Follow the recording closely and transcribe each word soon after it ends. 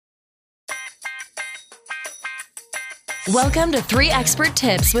Welcome to 3 Expert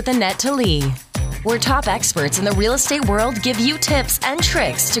Tips with Annette Talley, where top experts in the real estate world give you tips and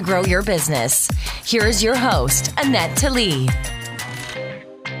tricks to grow your business. Here is your host, Annette Talley.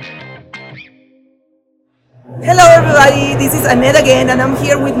 Hello everybody, this is Annette again, and I'm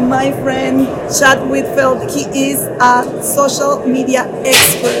here with my friend Chad Whitfield. He is a social media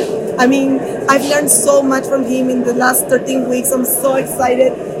expert. I mean, I've learned so much from him in the last 13 weeks. I'm so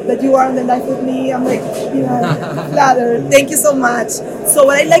excited that you are on the live with me. I'm like, flattered. Thank you so much. So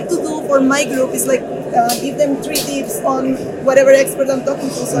what I like to do for my group is give them 3 tips on whatever expert I'm talking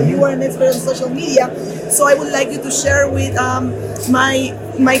to. So you are an expert on social media. So I would like you to share with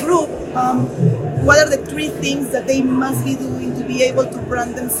my group what are the 3 things that they must be doing to be able to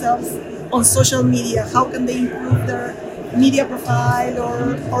brand themselves on social media? How can they improve their media profile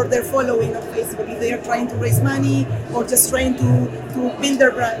or their following on Facebook if they are trying to raise money or just trying to build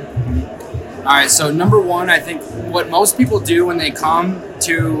their brand? All right, so number 1, I think what most people do when they come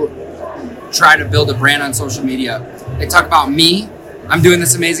to try to build a brand on social media, they talk about me, I'm doing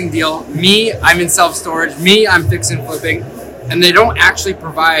this amazing deal, me, I'm in self-storage, me, I'm fixing flipping, and they don't actually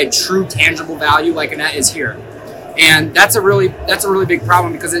provide true tangible value like Annette is here. And that's a really big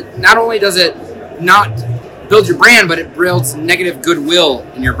problem, because it not only does it not build your brand, but it builds negative goodwill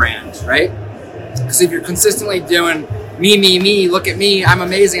in your brand, right? Because if you're consistently doing me, look at me, I'm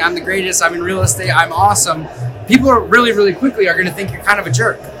amazing, I'm the greatest, I'm in real estate, I'm awesome, people are really quickly are going to think you're kind of a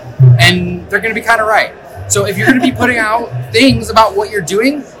jerk, and they're going to be kind of right. So if you're going to be putting out things about what you're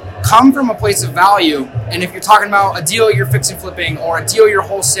doing, come from a place of value. And if you're talking about a deal you're fixing flipping, or a deal you're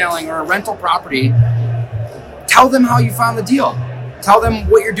wholesaling, or a rental property, tell them how you found the deal. Tell them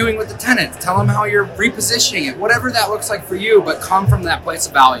what you're doing with the tenants. Tell them how you're repositioning it, whatever that looks like for you, but come from that place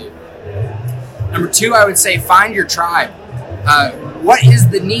of value. Number 2, I would say find your tribe. What is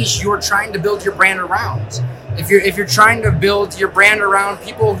the niche you're trying to build your brand around? If you're trying to build your brand around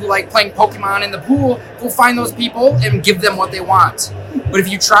people who like playing Pokemon in the pool, go find those people and give them what they want. But if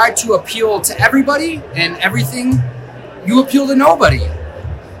you try to appeal to everybody and everything, you appeal to nobody.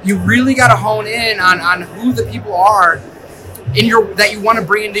 You really got to hone in on who the people are that you want to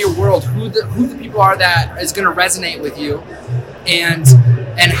bring into your world, who the people are that is going to resonate with you, and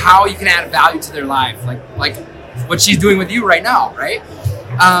how you can add value to their life, like what she's doing with you right now, right?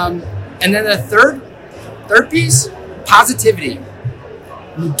 And then the third piece, positivity.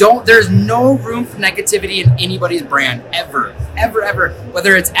 There's no room for negativity in anybody's brand, ever,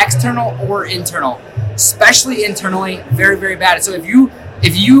 whether it's external or internal, especially internally, very bad. So if you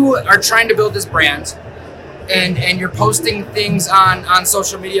are trying to build this brand and you're posting things on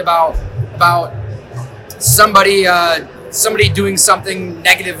social media about somebody doing something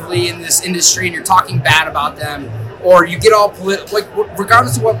negatively in this industry, and you're talking bad about them, or you get all political,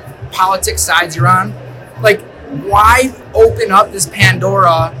 regardless of what politics sides you're on, why open up this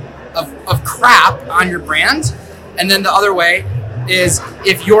Pandora of crap on your brand? And then the other way is,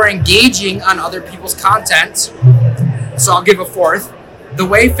 if you're engaging on other people's content, so I'll give a 4th, the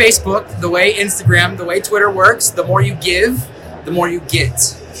way Facebook, the way Instagram, the way Twitter works, the more you give, the more you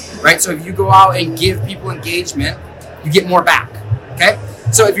get, right? So if you go out and give people engagement, you get more back, okay?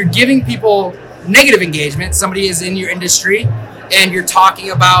 So if you're giving people negative engagement, somebody is in your industry and you're talking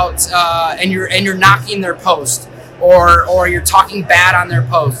about, and you're knocking their post, or you're talking bad on their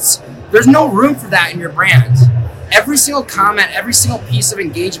posts, there's no room for that in your brand. Every single comment, every single piece of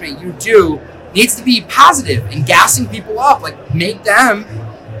engagement you do needs to be positive and gassing people up, make them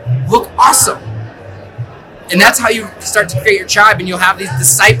look awesome. And that's how you start to create your tribe, and you'll have these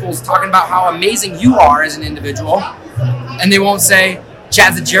disciples talking about how amazing you are as an individual, and they won't say,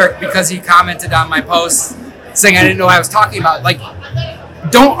 Chad's a jerk because he commented on my post saying I didn't know what I was talking about.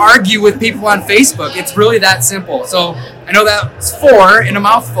 Don't argue with people on Facebook. It's really that simple. So I know that's 4 in a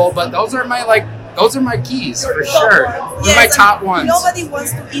mouthful, but those are my keys for sure. Those are my top ones. Nobody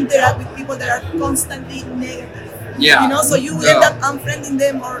wants to interact with people that are constantly negative. Yeah. So you end up unfriending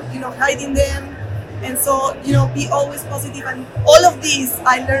them or hiding them. And so, be always positive. And all of these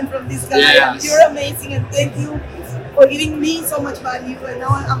I learned from this guy. Yes. You're amazing, and thank you for giving me so much value. And now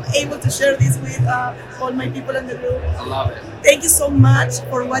I'm able to share this with all my people in the group. I love it. Thank you so much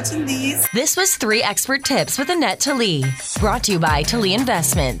for watching this. This was 3 Expert Tips with Annette Talley, brought to you by Talley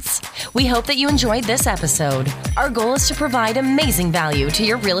Investments. We hope that you enjoyed this episode. Our goal is to provide amazing value to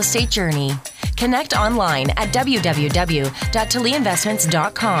your real estate journey. Connect online at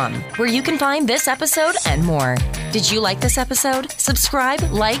www.talleyinvestments.com, where you can find this episode and more. Did you like this episode? Subscribe,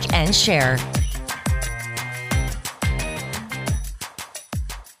 like, and share.